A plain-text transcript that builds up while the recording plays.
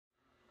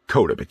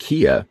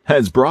Kotobukiya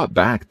has brought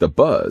back the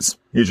buzz.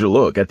 Here's your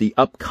look at the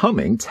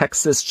upcoming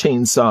Texas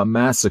Chainsaw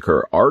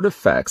Massacre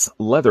ArtFx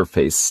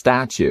Leatherface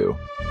statue.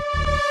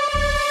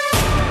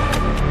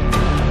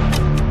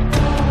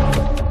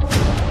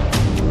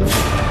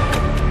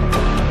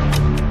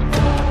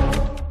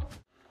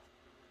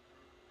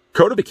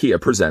 Kotobukiya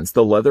presents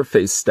the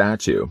Leatherface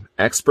statue,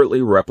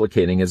 expertly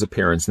replicating his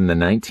appearance in the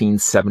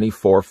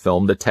 1974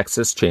 film The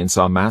Texas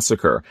Chainsaw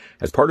Massacre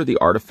as part of the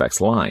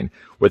ArtFx line.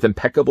 With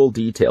impeccable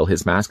detail,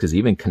 his mask is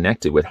even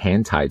connected with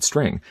hand-tied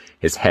string.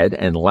 His head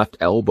and left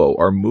elbow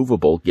are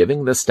movable,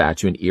 giving the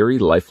statue an eerie,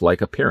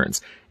 lifelike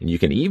appearance, and you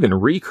can even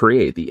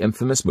recreate the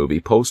infamous movie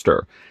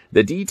poster.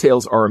 The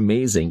details are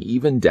amazing,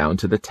 even down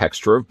to the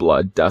texture of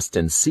blood, dust,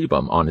 and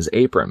sebum on his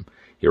apron.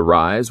 He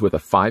arrives with a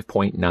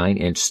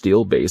 5.9-inch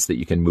steel base that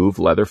you can move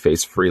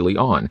Leatherface freely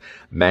on.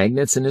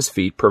 Magnets in his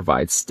feet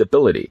provide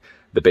stability.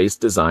 The base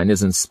design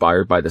is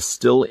inspired by the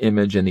still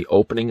image in the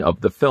opening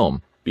of the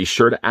film. Be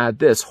sure to add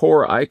this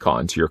horror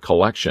icon to your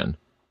collection.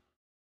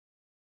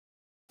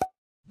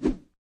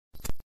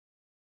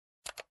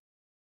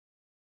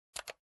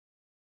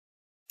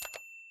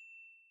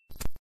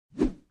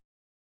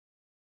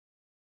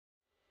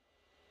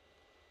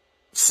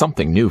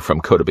 Something new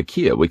from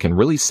Kotobukiya we can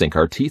really sink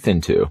our teeth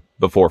into.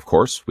 Before, of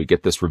course, we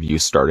get this review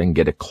started and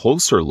get a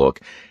closer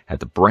look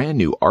at the brand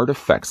new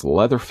ArtFx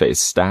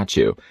Leatherface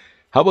statue.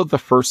 How about the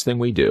first thing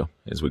we do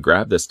is we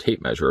grab this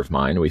tape measure of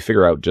mine and we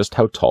figure out just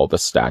how tall the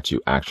statue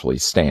actually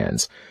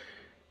stands.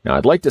 Now,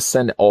 I'd like to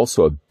send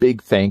also a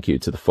big thank you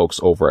to the folks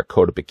over at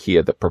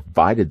Kotobukiya that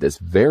provided this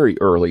very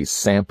early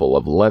sample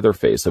of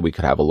Leatherface that we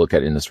could have a look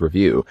at in this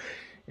review.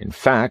 In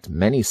fact,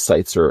 many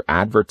sites are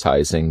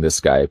advertising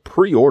this guy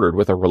pre-ordered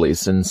with a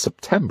release in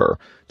September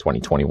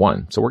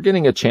 2021. So we're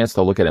getting a chance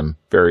to look at him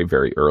very,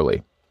 very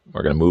early.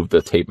 We're going to move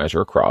the tape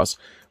measure across.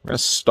 We're going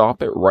to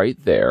stop it right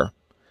there.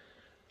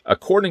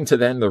 According to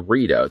then the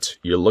readout,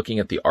 you're looking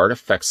at the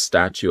ArtFx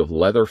statue of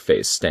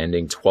Leatherface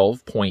standing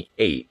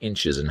 12.8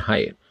 inches in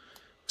height.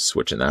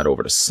 Switching that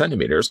over to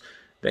centimeters,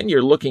 then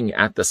you're looking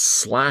at the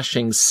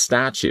slashing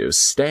statue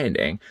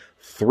standing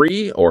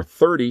 3 or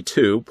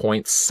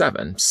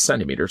 32.7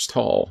 centimeters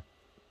tall.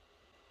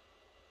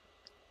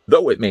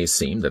 Though it may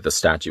seem that the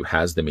statue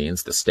has the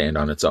means to stand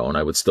on its own,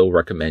 I would still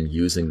recommend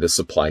using the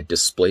supplied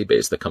display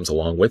base that comes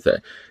along with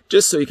it,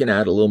 just so you can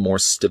add a little more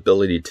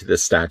stability to the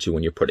statue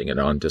when you're putting it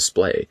on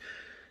display.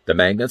 The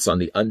magnets on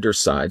the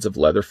undersides of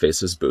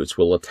Leatherface's boots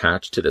will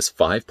attach to this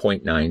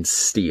 5.9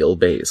 steel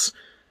base.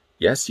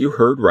 Yes, you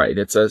heard right,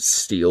 it's a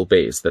steel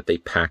base that they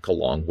pack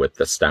along with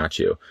the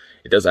statue.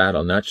 It does add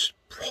a much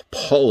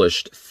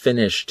polished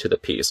finish to the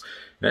piece.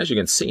 And as you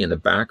can see in the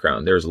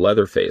background, there's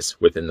Leatherface.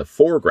 Within the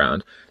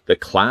foreground, the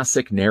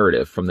classic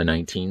narrative from the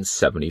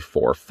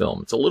 1974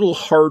 film. It's a little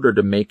harder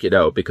to make it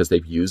out because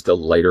they've used a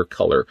lighter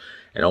color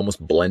and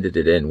almost blended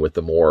it in with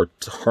the more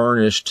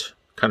tarnished,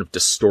 kind of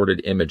distorted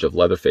image of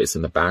Leatherface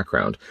in the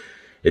background.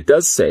 It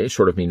does say,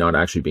 short of me not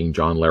actually being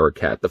John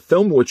Larroquette, the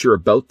film which you're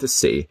about to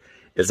see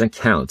is an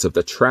account of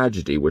the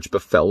tragedy which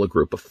befell a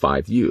group of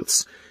 5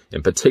 youths.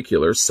 In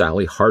particular,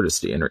 Sally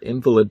Hardesty and her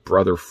invalid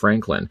brother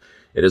Franklin.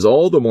 It is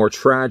all the more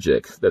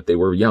tragic that they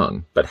were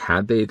young, but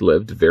had they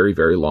lived very,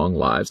 very long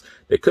lives,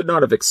 they could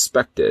not have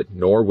expected,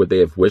 nor would they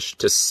have wished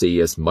to see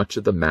as much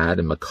of the mad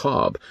and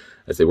macabre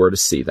as they were to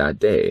see that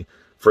day.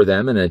 For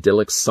them, an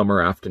idyllic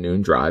summer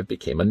afternoon drive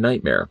became a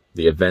nightmare.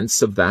 The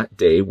events of that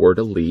day were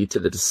to lead to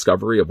the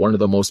discovery of one of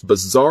the most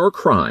bizarre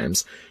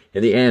crimes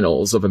in the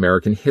annals of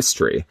American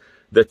history,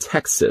 the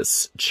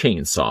Texas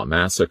Chainsaw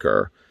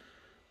Massacre.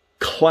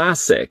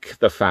 Classic,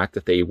 the fact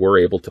that they were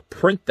able to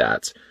print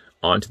that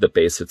onto the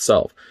base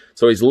itself.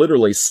 So he's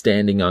literally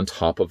standing on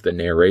top of the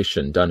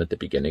narration done at the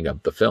beginning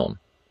of the film.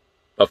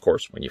 Of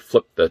course, when you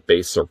flip the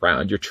base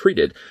around, you're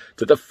treated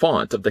to the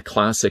font of the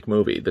classic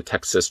movie, The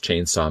Texas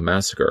Chainsaw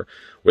Massacre,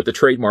 with the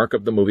trademark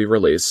of the movie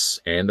release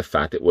and the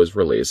fact it was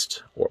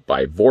released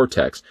by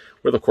Vortex,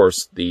 with, of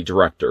course, the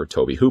director,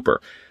 Tobe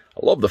Hooper.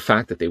 I love the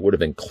fact that they would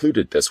have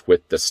included this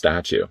with the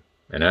statue.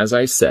 And as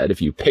I said,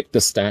 if you pick the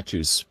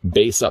statue's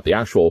base up, the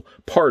actual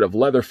part of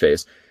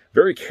Leatherface,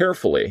 very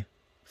carefully,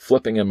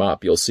 flipping him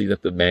up, you'll see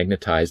that the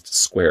magnetized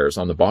squares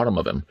on the bottom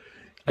of him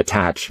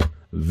attach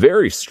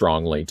very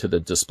strongly to the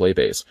display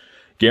base,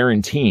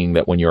 guaranteeing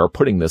that when you are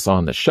putting this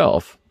on the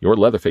shelf, your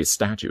Leatherface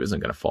statue isn't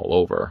going to fall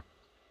over.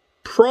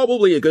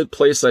 Probably a good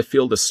place I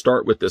feel to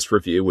start with this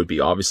review would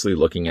be obviously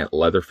looking at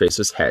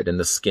Leatherface's head and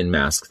the skin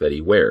mask that he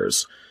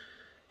wears.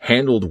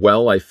 Handled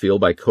well, I feel,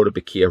 by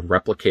Kotobukiya,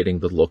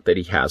 replicating the look that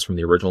he has from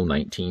the original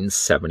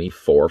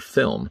 1974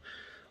 film.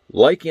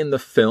 Like in the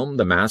film,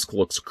 the mask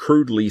looks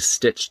crudely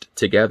stitched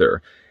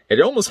together.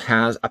 It almost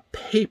has a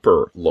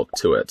paper look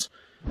to it,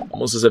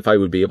 almost as if I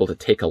would be able to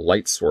take a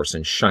light source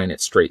and shine it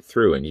straight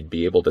through, and you'd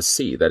be able to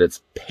see that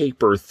it's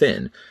paper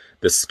thin,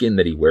 the skin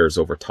that he wears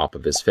over top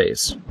of his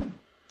face.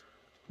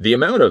 The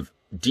amount of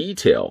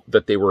detail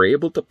that they were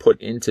able to put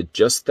into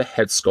just the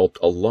head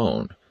sculpt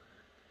alone,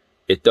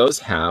 it does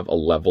have a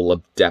level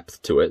of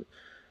depth to it,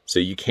 so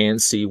you can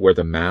see where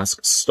the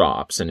mask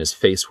stops and his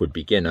face would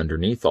begin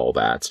underneath all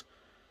that.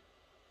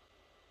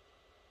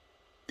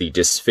 the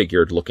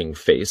disfigured looking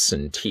face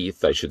and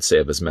teeth, I should say,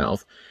 of his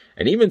mouth.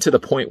 And even to the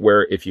point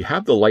where if you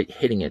have the light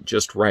hitting it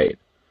just right,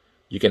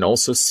 you can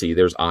also see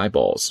there's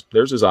eyeballs.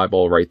 There's his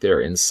eyeball right there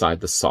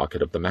inside the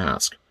socket of the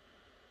mask.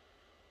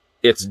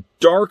 It's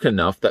dark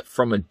enough that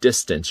from a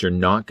distance, you're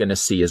not going to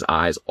see his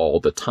eyes all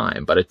the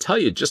time. But I tell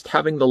you, just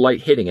having the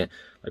light hitting it,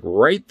 like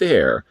right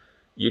there,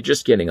 you're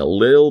just getting a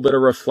little bit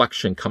of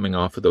reflection coming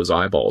off of those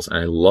eyeballs. And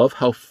I love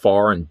how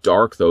far and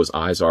dark those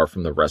eyes are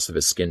from the rest of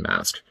his skin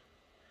mask.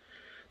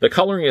 The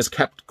coloring is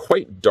kept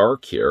quite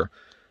dark here.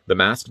 The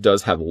mask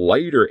does have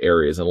lighter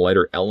areas and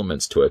lighter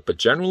elements to it, but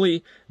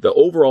generally the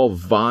overall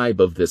vibe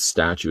of this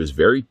statue is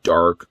very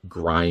dark,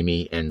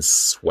 grimy, and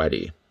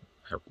sweaty.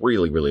 I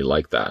really, really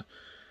like that.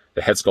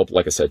 The head sculpt,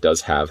 like I said,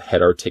 does have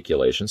head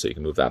articulation, so you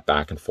can move that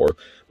back and forth.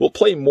 Will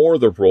play more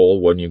of the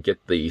role when you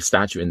get the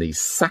statue in the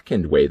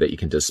second way that you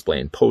can display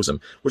and pose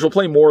him, which will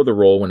play more of the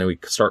role when we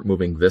start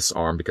moving this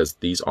arm, because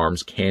these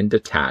arms can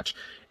detach,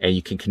 and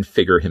you can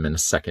configure him in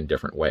a second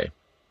different way.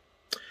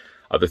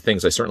 Other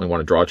things I certainly want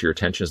to draw to your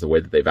attention is the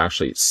way that they've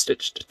actually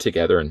stitched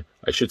together, and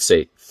I should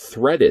say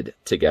threaded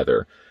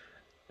together.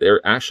 There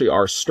actually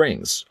are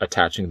strings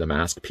attaching the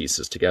mask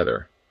pieces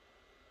together.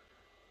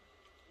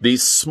 The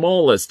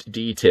smallest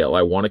detail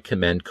I want to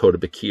commend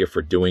Kotobukiya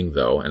for doing,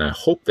 though, and I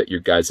hope that you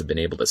guys have been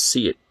able to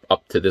see it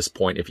up to this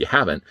point. If you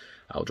haven't,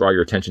 I'll draw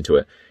your attention to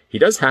it. He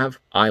does have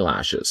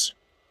eyelashes.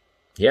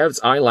 He has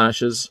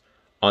eyelashes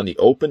on the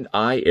open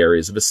eye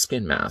areas of his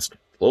skin mask.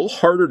 A little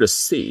harder to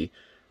see,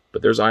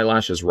 but there's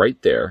eyelashes right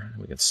there.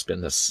 We can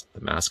spin the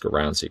mask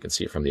around so you can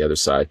see it from the other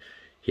side.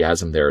 He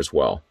has them there as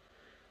well.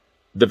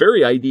 The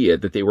very idea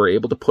that they were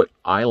able to put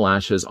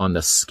eyelashes on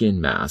the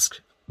skin mask,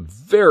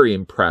 very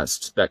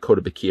impressed that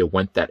Kotobukiya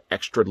went that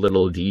extra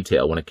little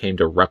detail when it came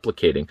to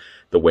replicating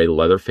the way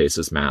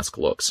Leatherface's mask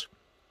looks.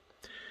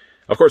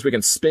 Of course, we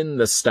can spin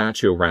the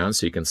statue around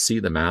so you can see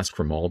the mask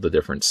from all the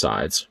different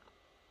sides.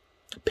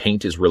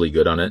 Paint is really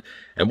good on it,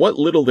 and what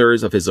little there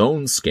is of his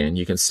own skin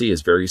you can see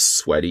is very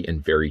sweaty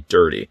and very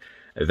dirty.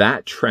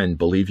 That trend,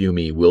 believe you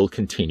me, will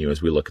continue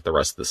as we look at the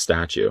rest of the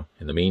statue.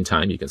 In the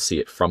meantime, you can see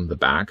it from the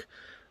back.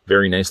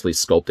 Very nicely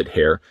sculpted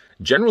hair,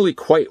 generally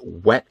quite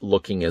wet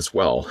looking as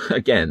well.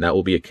 Again, that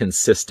will be a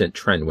consistent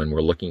trend when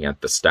we're looking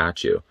at the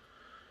statue.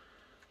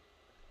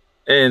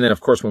 And then, of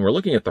course, when we're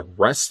looking at the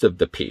rest of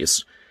the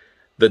piece,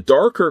 the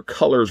darker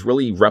colors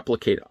really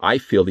replicate, I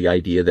feel, the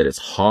idea that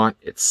it's hot,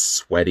 it's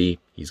sweaty,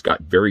 he's got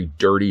very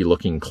dirty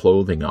looking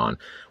clothing on.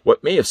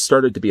 What may have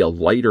started to be a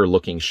lighter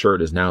looking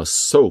shirt is now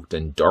soaked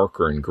and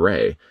darker and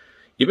gray.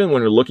 Even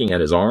when we're looking at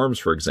his arms,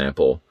 for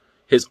example,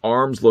 his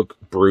arms look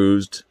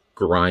bruised,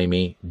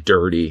 grimy,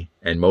 dirty,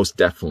 and most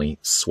definitely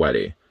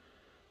sweaty.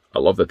 I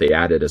love that they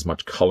added as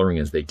much coloring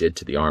as they did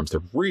to the arms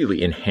to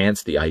really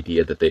enhance the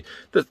idea that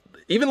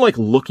even like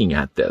looking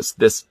at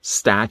this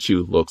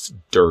statue looks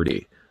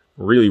dirty.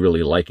 Really,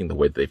 really liking the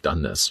way that they've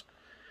done this.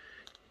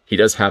 He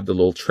does have the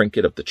little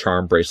trinket of the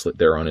charm bracelet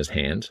there on his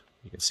hand.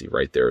 You can see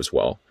right there as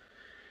well.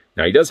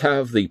 Now, he does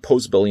have the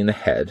posability in the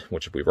head,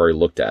 which we've already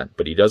looked at,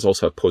 but he does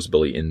also have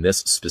posability in this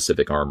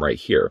specific arm right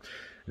here.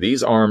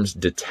 These arms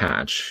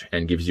detach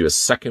and gives you a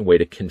second way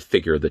to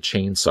configure the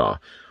chainsaw,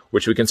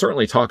 which we can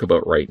certainly talk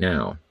about right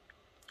now.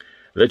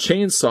 The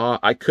chainsaw,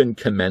 I couldn't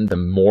commend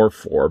them more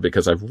for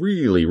because I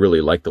really,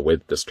 really like the way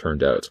that this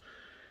turned out.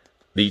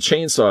 The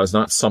chainsaw is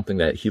not something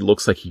that he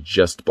looks like he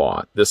just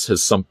bought. This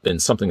has been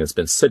something that's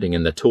been sitting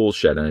in the tool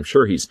shed, and I'm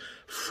sure he's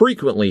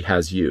frequently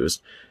has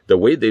used. The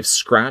way they've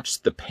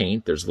scratched the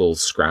paint, there's little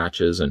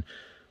scratches and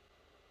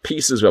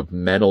pieces of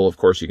metal, of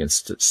course, you can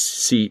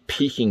see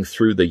peeking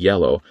through the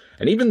yellow.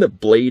 And even the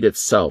blade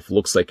itself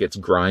looks like it's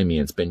grimy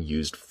and it's been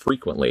used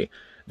frequently.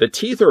 The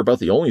teeth are about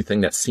the only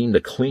thing that seem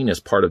the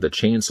cleanest part of the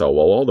chainsaw,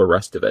 while all the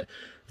rest of it,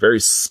 very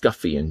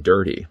scuffy and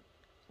dirty.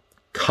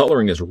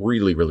 Coloring is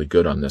really, really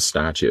good on this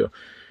statue.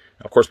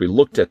 Of course, we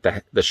looked at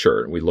the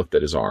shirt, we looked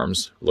at his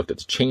arms, looked at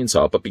the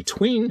chainsaw, but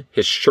between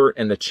his shirt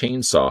and the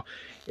chainsaw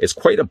is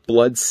quite a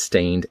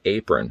blood-stained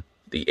apron.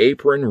 The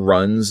apron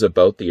runs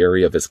about the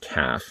area of his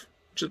calf,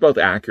 which is about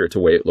accurate to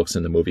the way it looks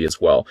in the movie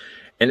as well.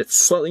 And it's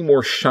slightly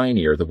more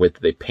shinier the way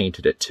that they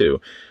painted it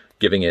too,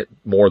 giving it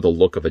more the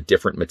look of a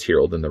different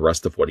material than the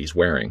rest of what he's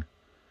wearing.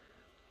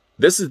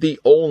 This is the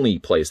only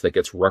place that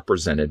gets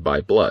represented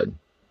by blood.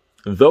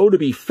 Though, to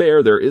be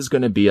fair, there is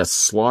going to be a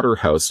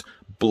slaughterhouse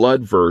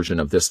blood version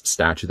of this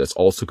statue that's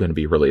also going to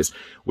be released,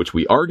 which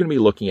we are going to be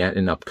looking at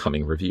in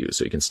upcoming reviews,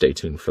 so you can stay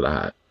tuned for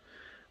that.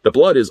 The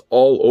blood is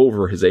all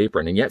over his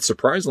apron, and yet,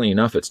 surprisingly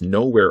enough, it's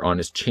nowhere on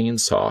his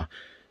chainsaw.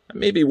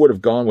 Maybe would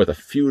have gone with a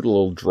few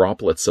little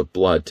droplets of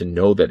blood to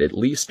know that at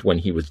least when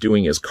he was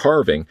doing his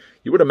carving,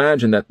 you would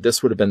imagine that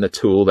this would have been the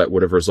tool that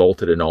would have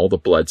resulted in all the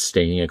blood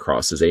staining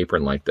across his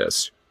apron like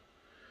this.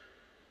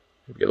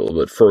 We get a little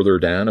bit further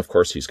down, of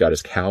course, he's got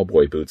his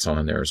cowboy boots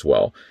on there as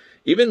well.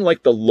 Even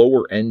like the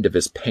lower end of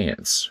his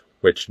pants,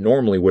 which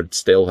normally would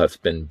still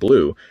have been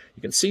blue,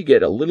 you can see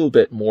get a little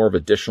bit more of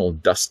additional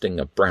dusting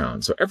of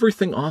brown. So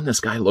everything on this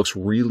guy looks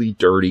really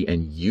dirty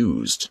and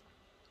used.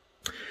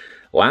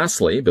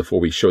 Lastly, before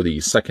we show the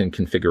second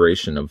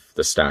configuration of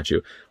the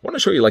statue, I want to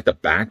show you like the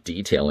back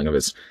detailing of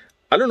his.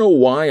 I don't know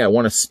why I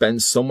want to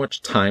spend so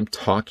much time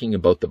talking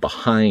about the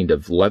behind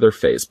of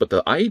Leatherface, but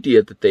the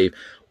idea that they've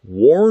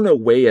worn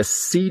away a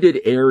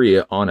seated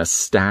area on a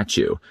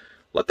statue,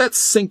 let that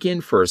sink in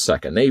for a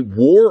second. They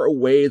wore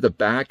away the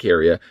back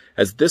area,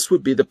 as this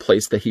would be the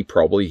place that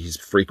he's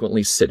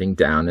frequently sitting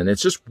down, and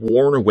it's just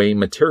worn away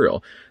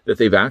material. That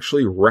they've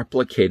actually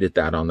replicated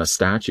that on the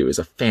statue is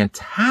a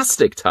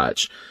fantastic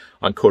touch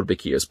on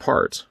Kotobukiya's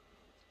part.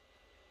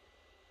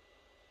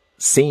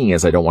 Seeing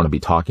as I don't want to be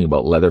talking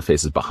about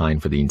Leatherface's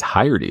behind for the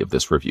entirety of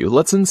this review,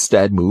 let's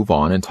instead move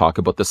on and talk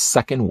about the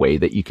second way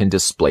that you can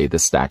display the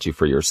statue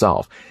for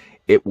yourself.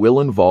 It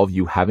will involve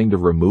you having to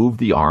remove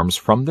the arms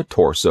from the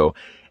torso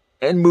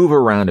and move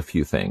around a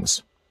few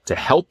things. To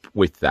help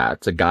with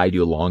that, to guide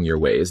you along your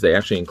ways, they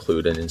actually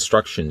include an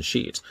instruction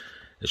sheet.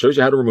 It shows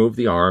you how to remove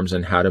the arms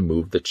and how to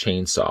move the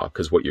chainsaw,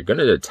 because what you're going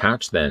to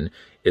attach then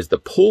is the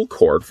pull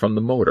cord from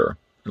the motor.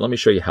 And let me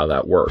show you how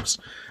that works.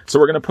 So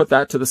we're going to put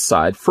that to the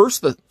side.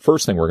 The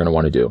first thing we're going to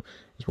want to do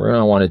is we're going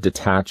to want to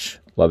detach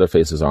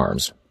Leatherface's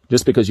arms,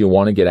 just because you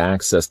want to get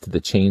access to the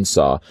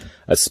chainsaw,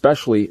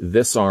 especially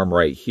this arm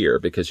right here,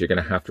 because you're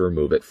going to have to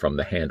remove it from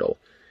the handle.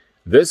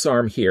 This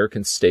arm here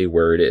can stay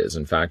where it is.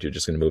 In fact, you're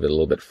just going to move it a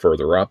little bit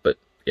further up, but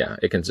yeah,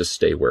 it can just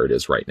stay where it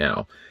is right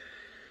now.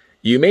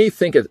 You may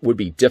think it would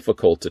be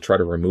difficult to try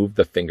to remove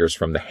the fingers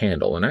from the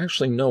handle, and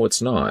actually, no,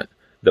 it's not.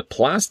 The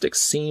plastic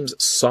seems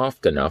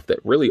soft enough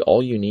that really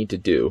all you need to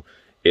do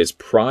is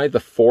pry the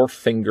 4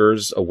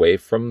 fingers away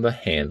from the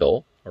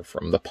handle, or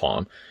from the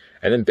palm,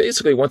 and then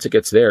basically once it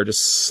gets there,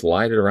 just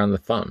slide it around the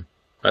thumb.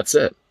 That's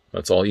it.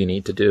 That's all you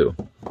need to do.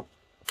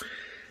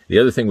 The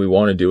other thing we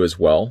want to do as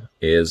well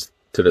is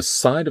to the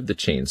side of the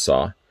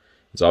chainsaw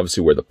is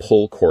obviously where the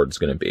pull cord is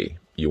going to be.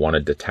 You want to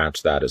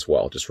detach that as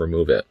well. Just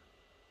remove it.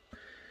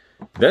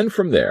 Then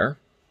from there,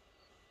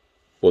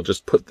 we'll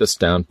just put this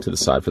down to the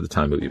side for the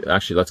time.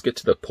 Actually, let's get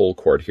to the pull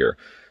cord here.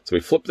 So we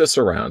flip this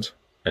around,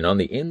 and on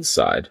the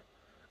inside,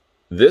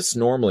 this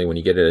normally, when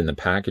you get it in the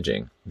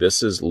packaging,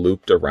 this is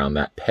looped around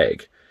that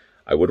peg.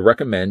 I would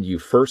recommend you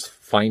first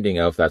finding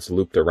out if that's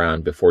looped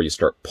around before you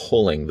start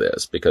pulling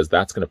this, because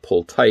that's going to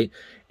pull tight,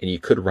 and you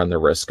could run the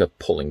risk of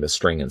pulling the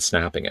string and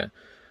snapping it.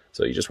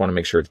 So you just want to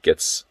make sure it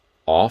gets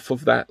off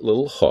of that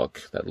little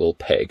hook, that little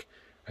peg,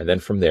 and then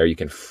from there you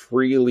can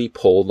freely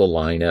pull the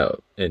line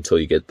out until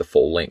you get the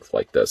full length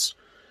like this.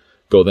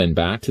 Go then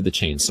back to the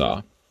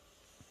chainsaw,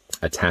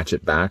 attach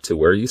it back to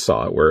where you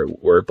saw it,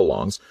 where it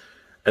belongs,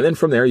 and then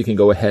from there you can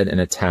go ahead and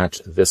attach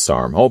this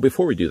arm. Oh,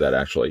 before we do that,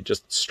 actually,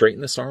 just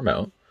straighten this arm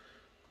out,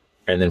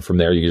 and then from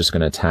there you're just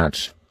going to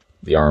attach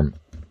the arm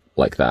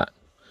like that.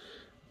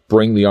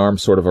 Bring the arm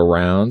sort of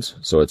around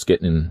so it's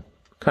getting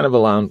kind of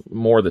around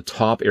more the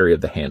top area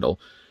of the handle.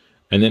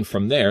 And then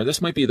from there,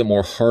 this might be the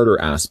more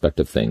harder aspect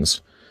of things.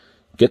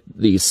 Get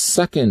the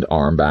second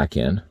arm back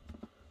in,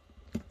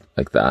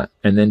 like that,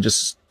 and then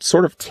just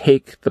sort of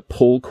take the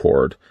pull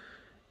cord,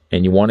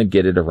 and you want to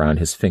get it around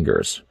his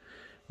fingers.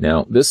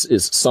 Now, this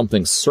is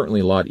something certainly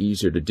a lot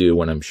easier to do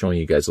when I'm showing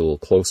you guys a little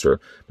closer.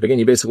 But again,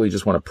 you basically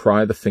just want to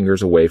pry the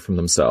fingers away from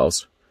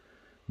themselves,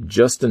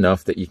 just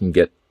enough that you can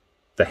get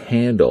the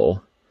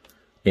handle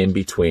in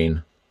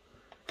between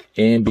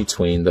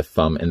the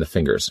thumb and the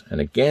fingers.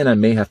 And again, I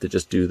may have to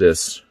just do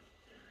this.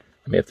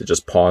 I may have to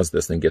just pause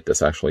this and get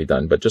this actually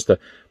done. But just to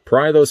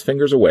pry those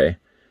fingers away,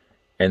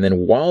 and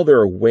then while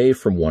they're away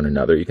from one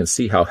another, you can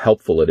see how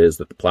helpful it is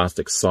that the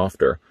plastic's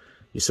softer.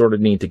 You sort of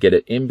need to get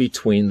it in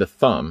between the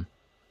thumb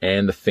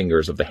and the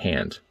fingers of the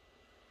hand.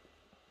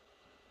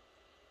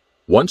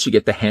 Once you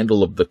get the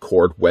handle of the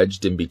cord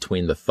wedged in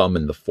between the thumb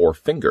and the 4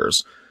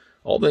 fingers,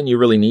 all then you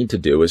really need to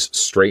do is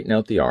straighten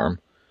out the arm,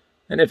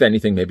 and if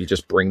anything, maybe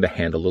just bring the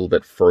hand a little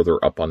bit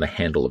further up on the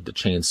handle of the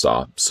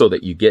chainsaw so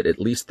that you get at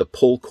least the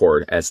pull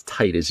cord as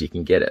tight as you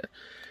can get it.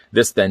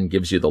 This then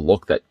gives you the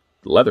look that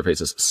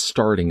Leatherface is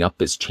starting up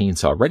his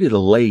chainsaw, ready to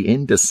lay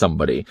into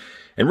somebody.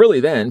 And really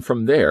then,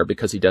 from there,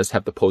 because he does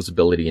have the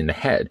posability in the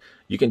head,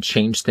 you can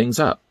change things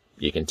up.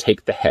 You can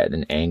take the head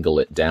and angle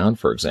it down,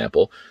 for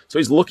example, so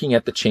he's looking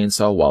at the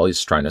chainsaw while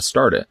he's trying to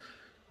start it.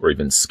 Or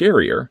even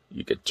scarier,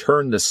 you could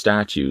turn the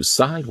statue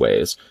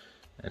sideways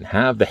and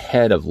have the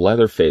head of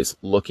Leatherface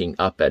looking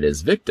up at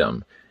his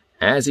victim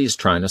as he's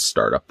trying to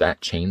start up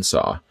that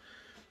chainsaw.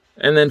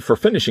 And then for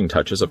finishing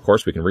touches, of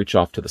course, we can reach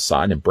off to the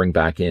side and bring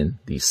back in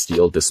the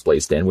steel display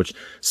stand, which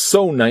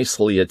so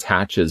nicely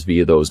attaches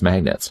via those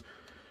magnets.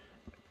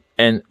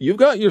 And you've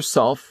got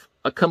yourself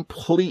a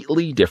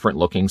completely different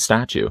looking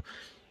statue.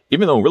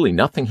 Even though really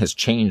nothing has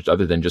changed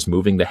other than just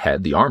moving the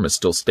head, the arm has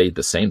still stayed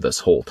the same this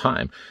whole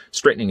time.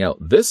 Straightening out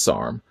this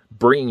arm,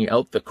 bringing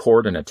out the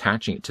cord and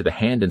attaching it to the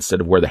hand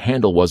instead of where the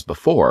handle was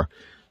before,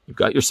 you've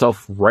got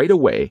yourself right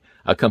away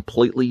a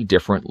completely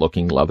different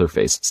looking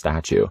Leatherface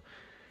statue.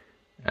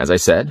 As I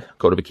said,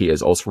 Kotobukiya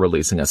is also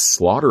releasing a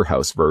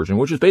slaughterhouse version,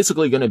 which is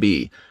basically going to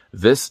be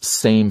this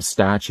same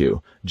statue,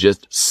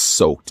 just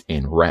soaked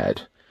in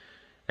red.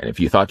 And if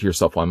you thought to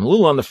yourself, well, I'm a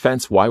little on the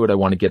fence, why would I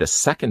want to get a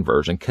second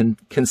version?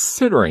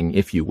 Considering,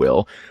 if you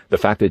will, the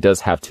fact that it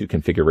does have two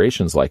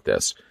configurations like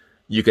this.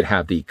 You could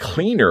have the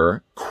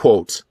cleaner,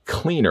 quote,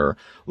 cleaner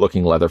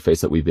looking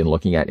Leatherface that we've been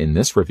looking at in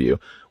this review,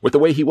 with the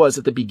way he was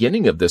at the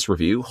beginning of this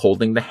review,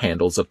 holding the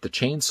handles of the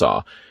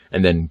chainsaw,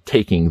 and then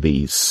taking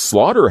the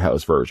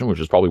slaughterhouse version, which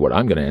is probably what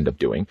I'm going to end up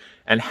doing,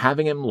 and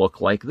having him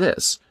look like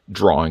this,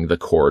 drawing the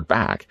cord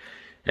back.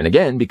 And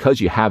again,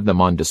 because you have them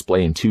on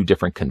display in two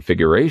different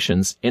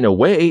configurations, in a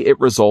way, it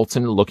results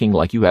in looking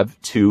like you have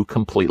two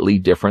completely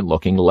different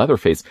looking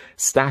Leatherface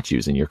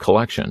statues in your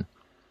collection.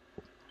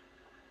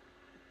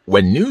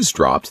 When news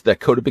dropped that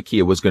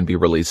Kotobukiya was going to be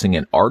releasing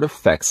an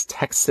ArtFx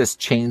Texas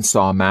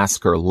Chainsaw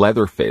Massacre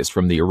Leatherface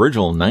from the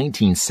original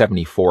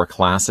 1974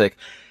 classic,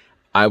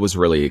 I was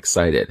really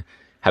excited.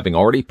 Having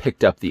already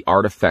picked up the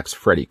ArtFx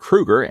Freddy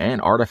Krueger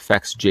and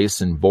ArtFx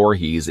Jason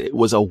Voorhees, it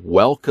was a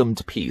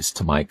welcomed piece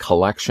to my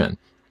collection.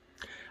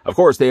 Of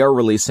course, they are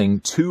releasing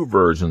two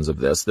versions of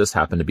this. This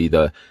happened to be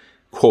the,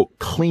 quote,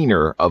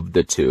 cleaner of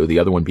the two, the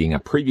other one being a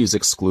previews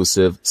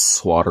exclusive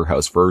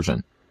Slaughterhouse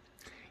version.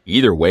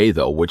 Either way,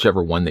 though,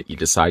 whichever one that you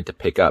decide to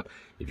pick up,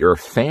 if you're a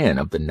fan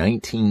of the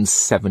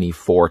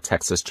 1974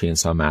 Texas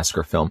Chainsaw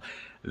Massacre film,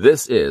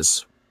 this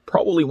is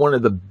probably one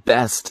of the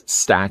best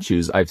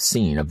statues I've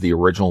seen of the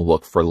original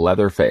look for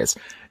Leatherface.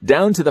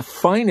 Down to the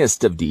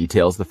finest of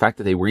details, the fact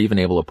that they were even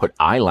able to put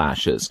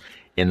eyelashes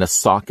in the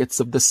sockets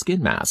of the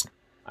skin mask.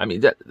 I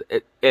mean,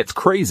 it's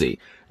crazy,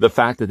 the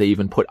fact that they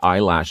even put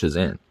eyelashes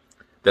in.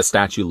 The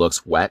statue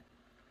looks wet,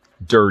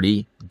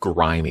 dirty,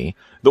 grimy,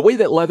 the way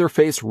that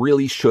Leatherface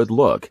really should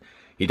look.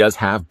 He does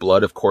have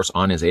blood, of course,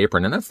 on his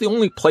apron, and that's the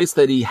only place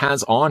that he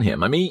has on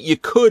him. I mean, you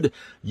could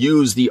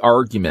use the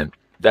argument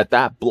that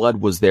that blood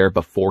was there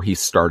before he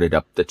started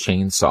up the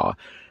chainsaw.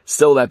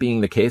 Still, that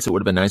being the case, it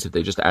would have been nice if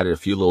they just added a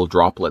few little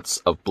droplets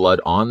of blood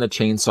on the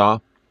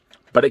chainsaw.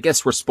 But I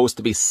guess we're supposed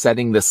to be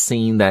setting the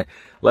scene that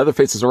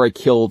Leatherface has already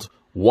killed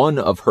one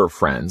of her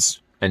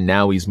friends, and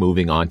now he's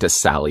moving on to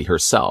Sally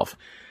herself.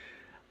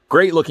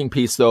 Great looking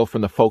piece, though,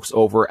 from the folks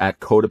over at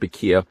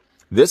Kotobukiya.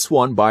 This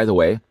one, by the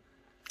way,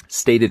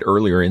 stated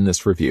earlier in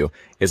this review,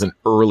 is an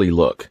early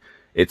look.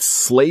 It's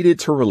slated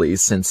to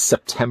release in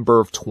September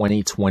of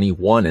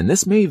 2021, and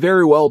this may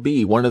very well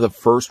be one of the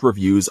first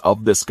reviews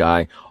of this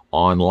guy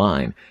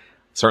online.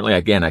 Certainly,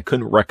 again, I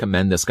couldn't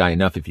recommend this guy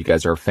enough if you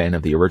guys are a fan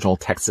of the original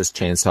Texas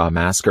Chainsaw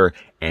Massacre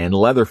and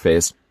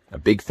Leatherface. A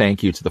big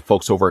thank you to the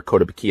folks over at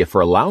Kotobukiya for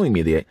allowing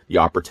me the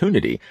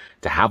opportunity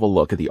to have a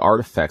look at the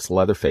ArtFx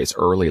Leatherface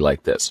early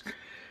like this.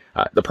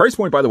 The price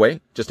point, by the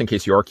way, just in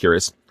case you are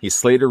curious, he's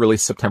slated to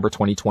release September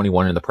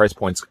 2021, and the price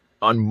points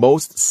on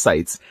most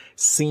sites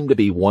seem to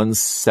be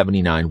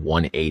 $179,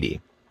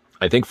 $180.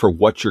 I think for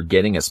what you're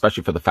getting,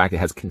 especially for the fact it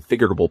has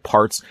configurable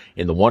parts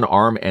in the one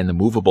arm and the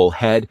movable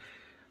head,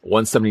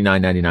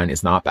 $179.99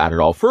 is not bad at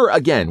all for,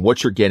 again,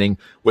 what you're getting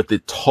with the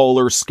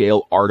taller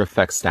scale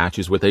ArtFx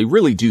statues, where they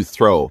really do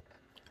throw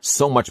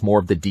so much more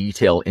of the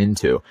detail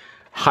into.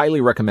 Highly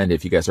recommend it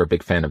if you guys are a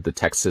big fan of the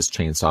Texas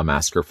Chainsaw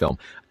Massacre film.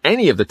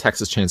 Any of the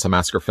Texas Chainsaw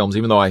Massacre films,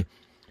 even though I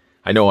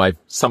know I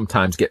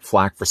sometimes get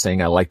flack for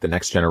saying I like the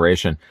Next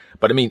Generation,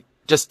 but I mean,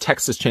 just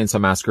Texas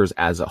Chainsaw Massacres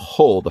as a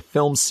whole, the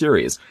film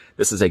series,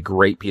 this is a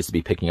great piece to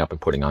be picking up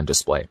and putting on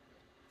display.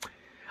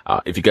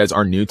 If you guys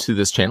are new to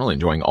this channel,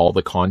 enjoying all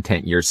the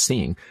content you're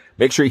seeing,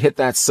 make sure you hit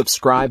that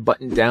subscribe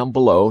button down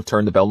below,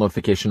 turn the bell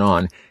notification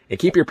on, and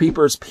keep your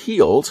peepers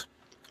peeled,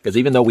 because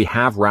even though we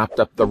have wrapped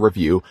up the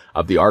review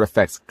of the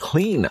ArtFx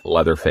Clean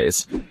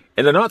Leatherface,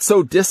 in the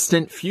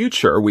not-so-distant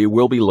future, we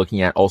will be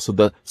looking at also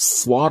the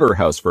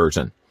Slaughterhouse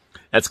version.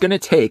 That's going to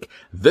take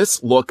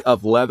this look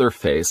of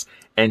Leatherface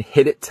and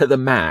hit it to the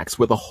max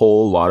with a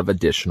whole lot of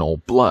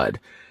additional blood.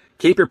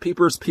 Keep your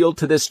peepers peeled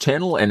to this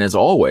channel, and as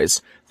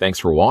always, thanks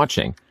for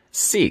watching.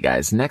 See you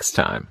guys next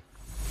time.